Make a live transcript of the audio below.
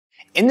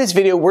In this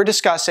video, we're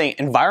discussing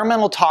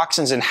environmental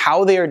toxins and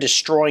how they are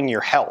destroying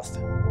your health.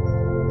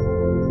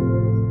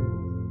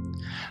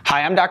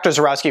 Hi, I'm Dr.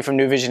 Zarowski from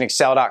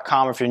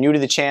NewVisionExcel.com. If you're new to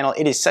the channel,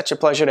 it is such a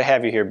pleasure to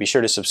have you here. Be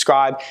sure to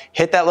subscribe,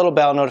 hit that little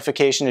bell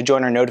notification to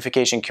join our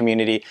notification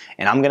community,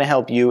 and I'm going to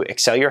help you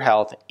excel your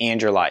health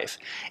and your life.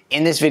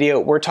 In this video,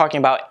 we're talking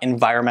about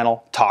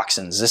environmental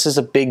toxins. This is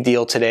a big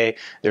deal today.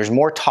 There's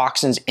more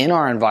toxins in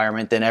our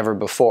environment than ever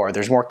before.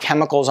 There's more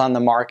chemicals on the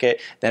market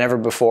than ever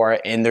before,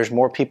 and there's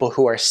more people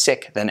who are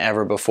sick than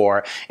ever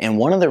before. And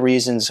one of the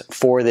reasons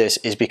for this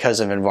is because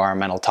of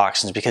environmental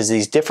toxins, because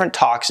these different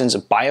toxins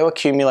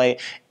bioaccumulate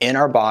in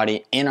our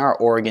body, in our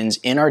organs,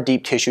 in our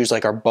deep tissues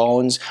like our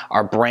bones,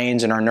 our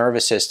brains, and our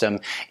nervous system,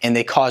 and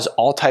they cause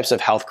all types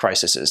of health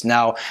crises.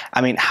 Now,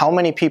 I mean, how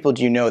many people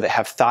do you know that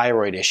have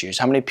thyroid issues?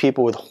 How many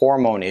people with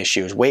hormone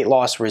issues, weight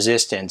loss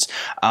resistance,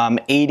 ADD,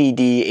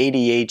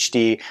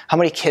 ADHD? How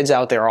many kids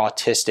out there are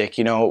autistic?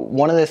 You know,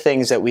 one of the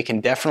things that we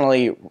can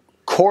definitely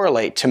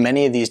correlate to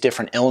many of these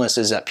different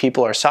illnesses that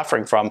people are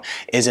suffering from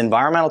is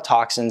environmental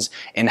toxins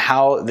and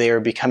how they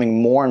are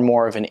becoming more and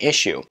more of an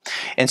issue.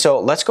 And so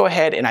let's go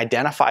ahead and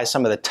identify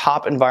some of the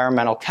top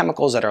environmental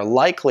chemicals that are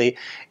likely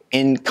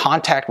in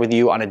contact with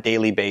you on a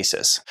daily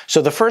basis. So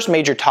the first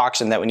major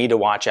toxin that we need to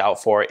watch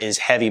out for is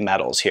heavy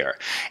metals here.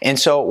 And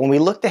so when we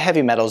look to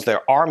heavy metals,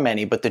 there are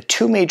many, but the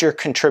two major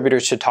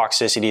contributors to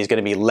toxicity is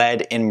going to be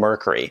lead and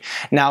mercury.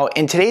 Now,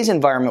 in today's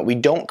environment, we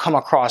don't come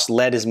across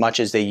lead as much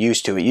as they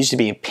used to. It used to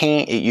be in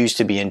paint, it used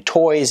to be in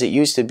toys, it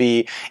used to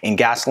be in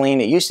gasoline,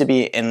 it used to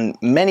be in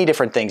many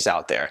different things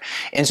out there.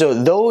 And so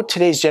though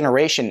today's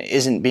generation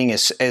isn't being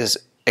as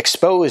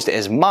exposed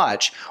as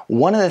much,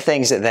 one of the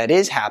things that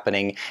is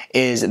happening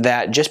is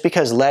that just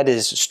because lead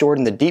is stored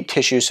in the deep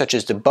tissues such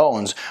as the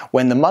bones,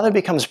 when the mother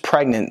becomes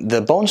pregnant,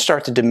 the bones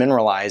start to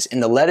demineralize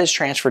and the lead is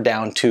transferred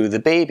down to the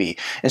baby.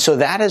 And so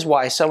that is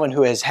why someone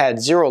who has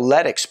had zero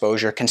lead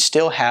exposure can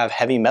still have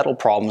heavy metal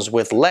problems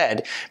with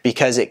lead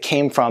because it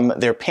came from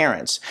their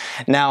parents.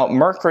 Now,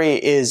 mercury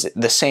is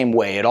the same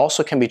way. It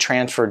also can be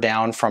transferred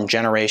down from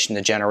generation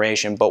to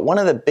generation, but one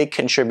of the big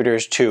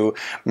contributors to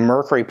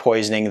mercury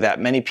poisoning that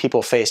many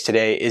people face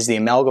today is the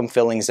amalgam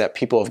fillings that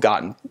people have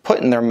gotten put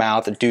in their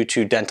mouth due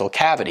to dental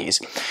cavities.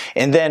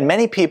 And then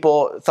many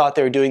people thought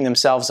they were doing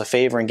themselves a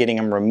favor in getting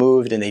them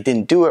removed, and they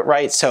didn't do it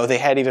right, so they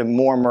had even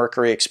more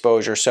mercury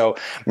exposure. So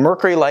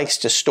mercury likes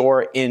to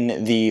store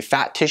in the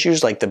fat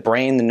tissues like the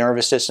brain, the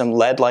nervous system.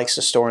 Lead likes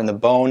to store in the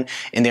bone,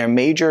 and they're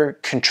major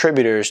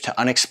contributors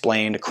to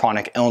unexplained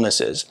chronic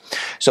illnesses.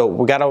 So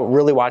we got to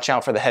really watch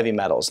out for the heavy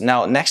metals.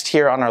 Now, next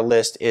here on our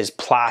list is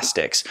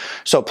plastics.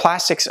 So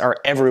plastics are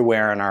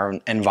everywhere in our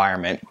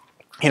environment.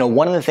 You know,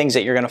 one of the things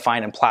that you're going to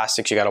find in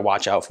plastics you got to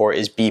watch out for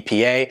is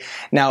BPA.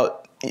 Now,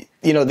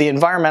 you know, the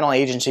environmental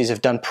agencies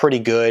have done pretty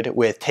good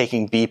with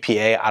taking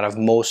BPA out of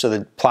most of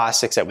the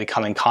plastics that we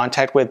come in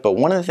contact with, but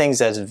one of the things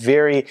that's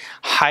very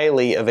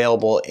highly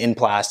available in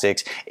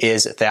plastics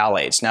is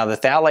phthalates. Now, the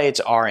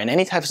phthalates are in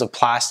any types of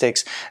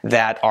plastics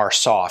that are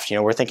soft. You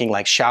know, we're thinking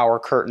like shower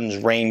curtains,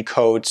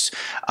 raincoats,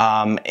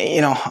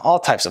 you know, all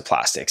types of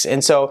plastics.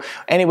 And so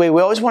anyway,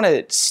 we always want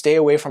to stay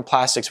away from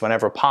plastics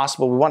whenever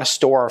possible. We want to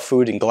store our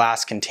food in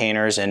glass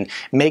containers and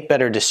make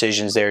better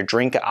decisions there.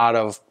 Drink out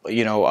of,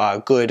 you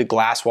know, good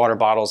glass water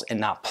bottles and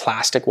not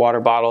plastic water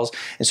bottles.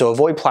 And so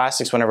avoid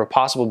plastics whenever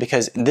possible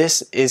because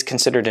this is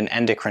considered an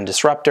endocrine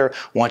disruptor.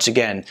 Once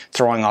again,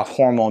 throwing off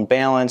hormone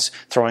balance,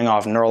 throwing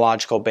off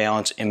neurological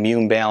balance,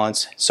 immune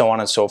balance, so on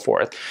and so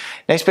forth.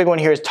 Next big one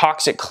here is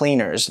toxic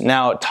cleaners.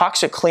 Now,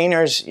 toxic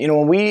cleaners, you know,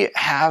 when we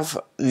have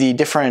the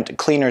different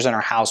cleaners in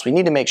our house, we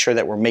need to make sure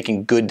that we're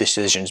making good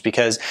decisions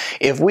because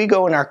if we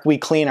go and we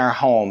clean our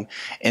home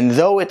and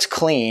though it's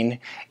clean,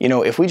 you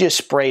know, if we just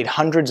sprayed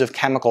hundreds of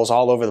chemicals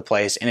all over the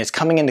place and it's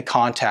coming into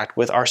contact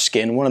with our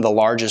skin, one of the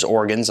largest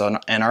organs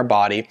in our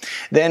body,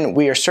 then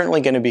we are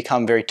certainly going to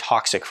become very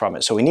toxic from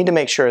it. So we need to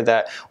make sure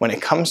that when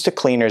it comes to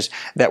cleaners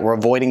that we're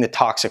avoiding the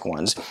toxic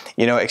ones.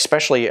 You know,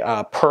 especially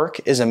perc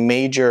is a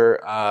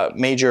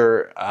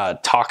major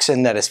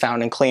toxin that is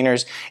found in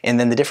cleaners, and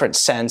then the different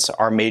scents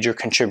are major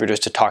contributors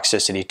to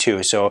toxicity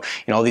too. So,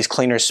 you know, these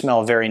cleaners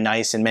smell very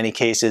nice in many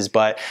cases,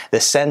 but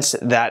the scents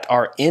that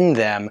are in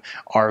them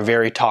are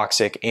very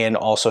toxic and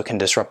also can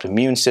disrupt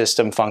immune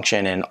system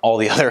function and all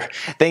the other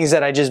things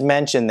that I just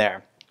mentioned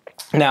there.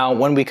 Now,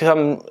 when we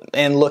come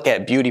and look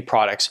at beauty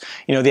products,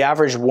 you know, the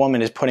average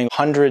woman is putting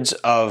hundreds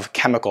of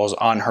chemicals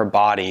on her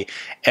body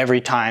every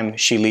time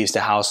she leaves the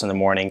house in the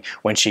morning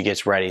when she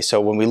gets ready.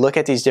 So when we look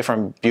at these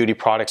different beauty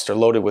products, they're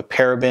loaded with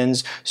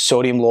parabens,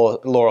 sodium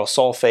lauryl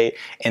sulfate,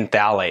 and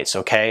phthalates,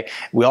 okay?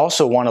 We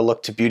also want to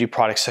look to beauty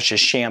products such as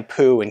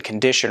shampoo and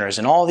conditioners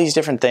and all these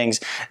different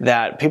things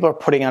that people are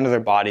putting onto their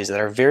bodies that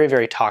are very,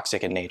 very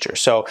toxic in nature.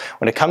 So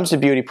when it comes to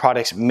beauty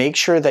products, make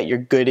sure that you're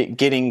good at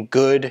getting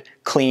good,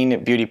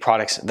 clean beauty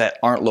products that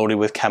aren't loaded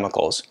with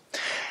chemicals.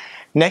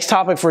 Next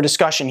topic for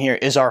discussion here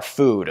is our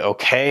food,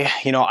 okay?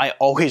 You know, I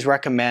always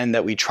recommend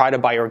that we try to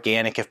buy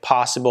organic if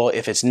possible.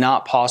 If it's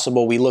not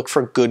possible, we look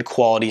for good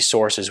quality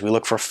sources. We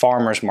look for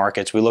farmers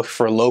markets. We look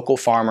for local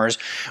farmers.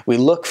 We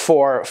look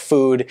for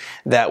food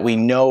that we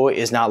know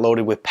is not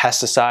loaded with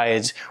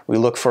pesticides. We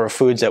look for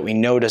foods that we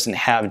know doesn't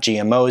have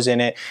GMOs in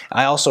it.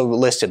 I also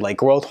listed like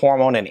growth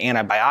hormone and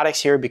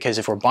antibiotics here because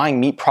if we're buying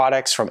meat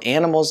products from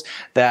animals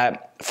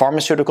that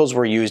pharmaceuticals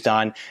were used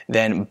on,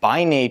 then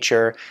by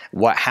nature,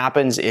 what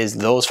happens is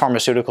those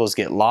pharmaceuticals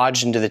get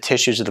lodged into the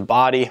tissues of the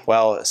body.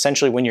 Well,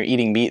 essentially when you're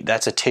eating meat,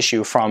 that's a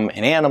tissue from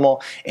an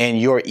animal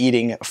and you're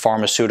eating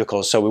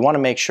pharmaceuticals. So we want to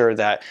make sure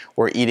that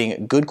we're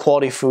eating good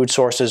quality food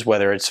sources,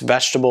 whether it's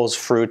vegetables,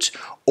 fruits,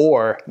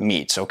 or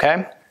meats,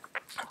 okay?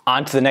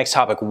 On to the next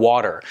topic,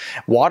 water.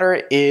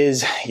 Water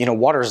is,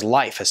 water is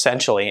life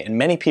essentially, and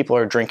many people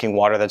are drinking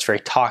water that's very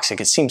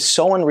toxic. It seems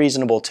so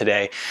unreasonable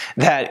today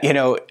that,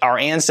 our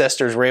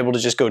ancestors were able to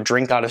just go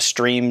drink out of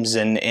streams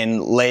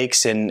and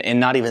lakes and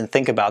not even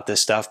think about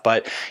this stuff.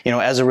 But,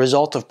 as a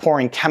result of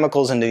pouring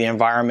chemicals into the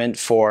environment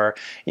for,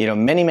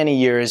 many, many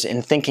years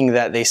and thinking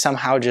that they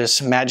somehow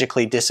just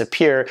magically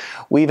disappear,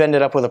 we've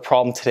ended up with a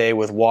problem today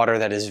with water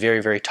that is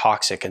very, very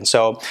toxic. And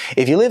so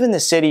if you live in the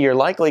city, you're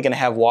likely going to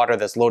have water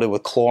that's loaded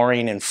with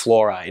chlorine and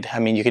fluoride. I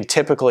mean, you can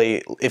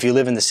typically, if you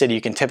live in the city,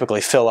 you can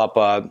typically fill up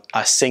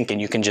a sink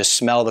and you can just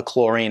smell the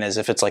chlorine as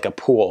if it's like a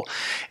pool.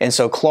 And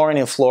so chlorine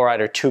and fluoride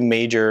are two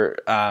major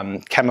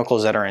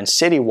chemicals that are in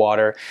city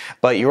water,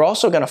 but you're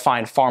also going to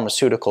find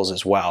pharmaceuticals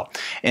as well.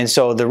 And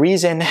so the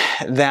reason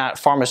that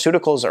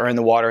pharmaceuticals are in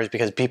the water is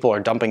because people are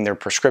dumping their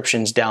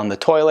prescriptions down the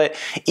toilet.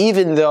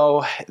 Even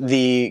though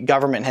the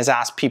government has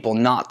asked people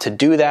not to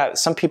do that,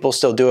 some people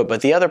still do it.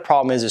 But the other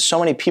problem is so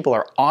many people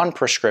are on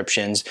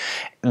prescriptions,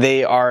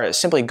 they are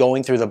simply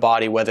going through the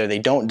body, whether they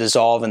don't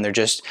dissolve and they're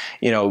just,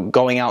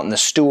 going out in the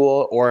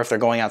stool, or if they're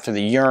going out through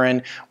the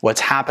urine. What's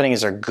happening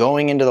is they're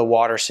going into the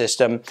water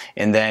system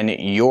and then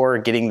you're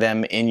getting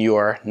them in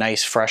your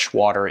nice fresh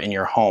water in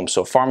your home.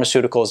 So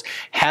pharmaceuticals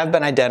have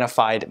been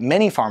identified,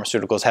 many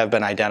pharmaceuticals have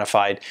been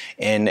identified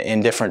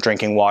in different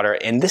drinking water.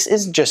 And this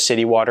isn't just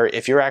city water.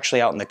 If you're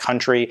actually out in the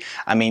country,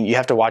 I mean, you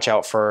have to watch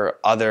out for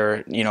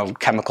other,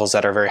 chemicals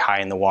that are very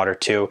high in the water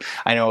too.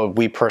 I know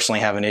we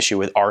personally have an issue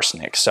with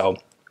arsenic. So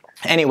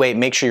anyway,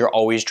 make sure you're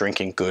always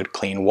drinking good,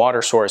 clean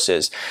water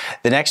sources.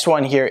 The next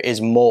one here is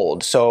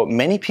mold. So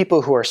many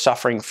people who are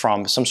suffering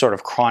from some sort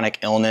of chronic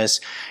illness,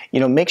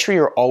 make sure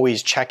you're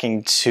always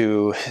checking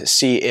to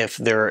see if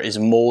there is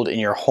mold in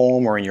your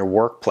home or in your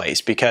workplace,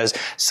 because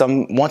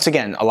once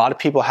again, a lot of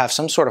people have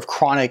some sort of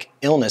chronic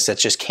illness that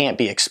just can't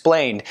be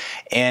explained,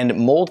 and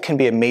mold can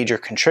be a major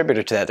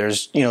contributor to that.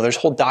 There's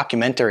whole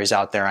documentaries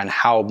out there on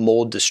how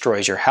mold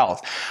destroys your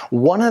health.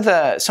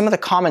 Some of the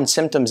common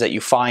symptoms that you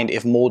find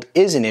if mold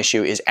is an issue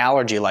is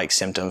allergy-like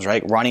symptoms,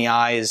 right? Runny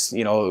eyes,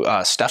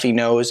 stuffy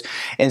nose.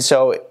 And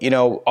so,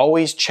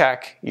 always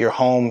check your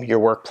home, your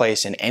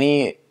workplace, and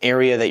any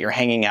area that you're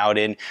hanging out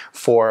in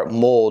for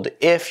mold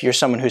if you're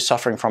someone who's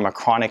suffering from a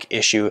chronic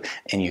issue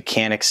and you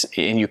can't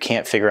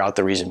figure out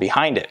the reason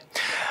behind it.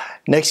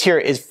 Next here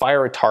is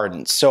fire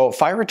retardants. So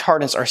fire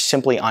retardants are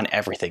simply on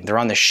everything. They're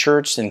on the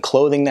shirts and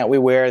clothing that we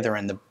wear. They're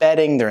in the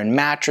bedding. They're in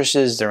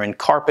mattresses. They're in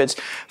carpets.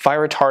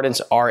 Fire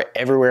retardants are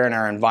everywhere in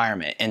our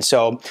environment. And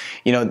so,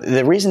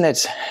 the reason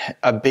that's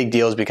a big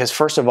deal is because,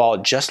 first of all,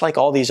 just like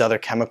all these other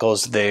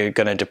chemicals, they're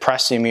going to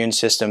depress the immune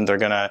system. They're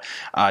going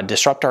to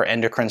disrupt our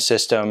endocrine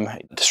system,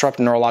 disrupt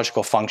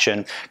neurological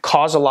function,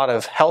 cause a lot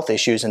of health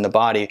issues in the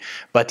body.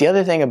 But the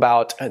other thing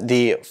about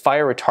the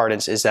fire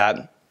retardants is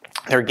that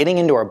they're getting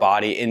into our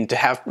body, and to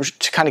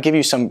kind of give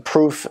you some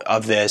proof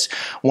of this,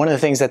 one of the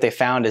things that they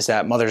found is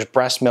that mother's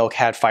breast milk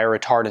had fire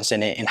retardants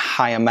in it in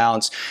high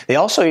amounts. They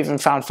also even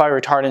found fire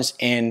retardants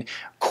in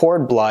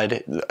cord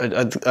blood,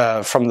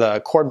 from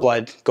the cord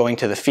blood going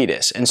to the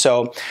fetus. And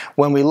so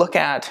when we look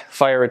at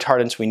fire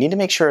retardants, we need to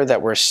make sure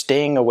that we're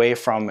staying away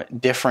from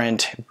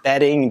different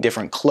bedding,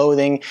 different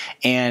clothing,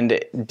 and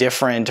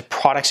different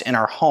products in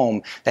our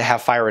home that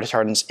have fire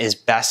retardants as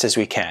best as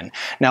we can.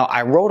 Now,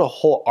 I wrote a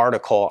whole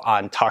article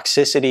on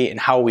toxicity and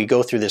how we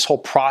go through this whole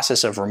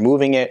process of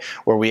removing it,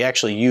 where we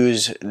actually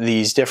use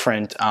these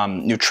different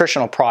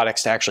nutritional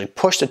products to actually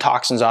push the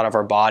toxins out of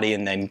our body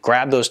and then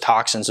grab those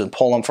toxins and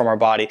pull them from our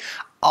body.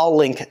 I'll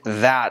link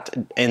that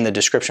in the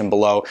description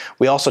below.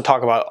 We also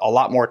talk about a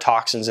lot more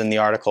toxins in the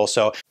article.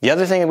 So the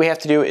other thing that we have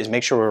to do is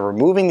make sure we're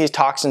removing these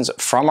toxins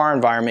from our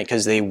environment,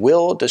 because they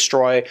will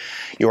destroy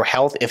your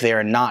health if they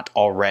are not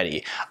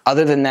already.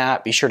 Other than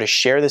that, be sure to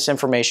share this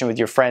information with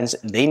your friends.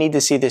 They need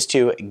to see this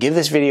too. Give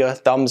this video a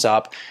thumbs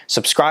up,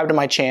 subscribe to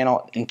my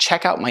channel, and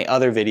check out my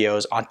other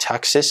videos on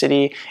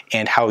toxicity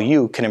and how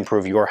you can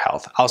improve your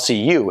health. I'll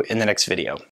see you in the next video.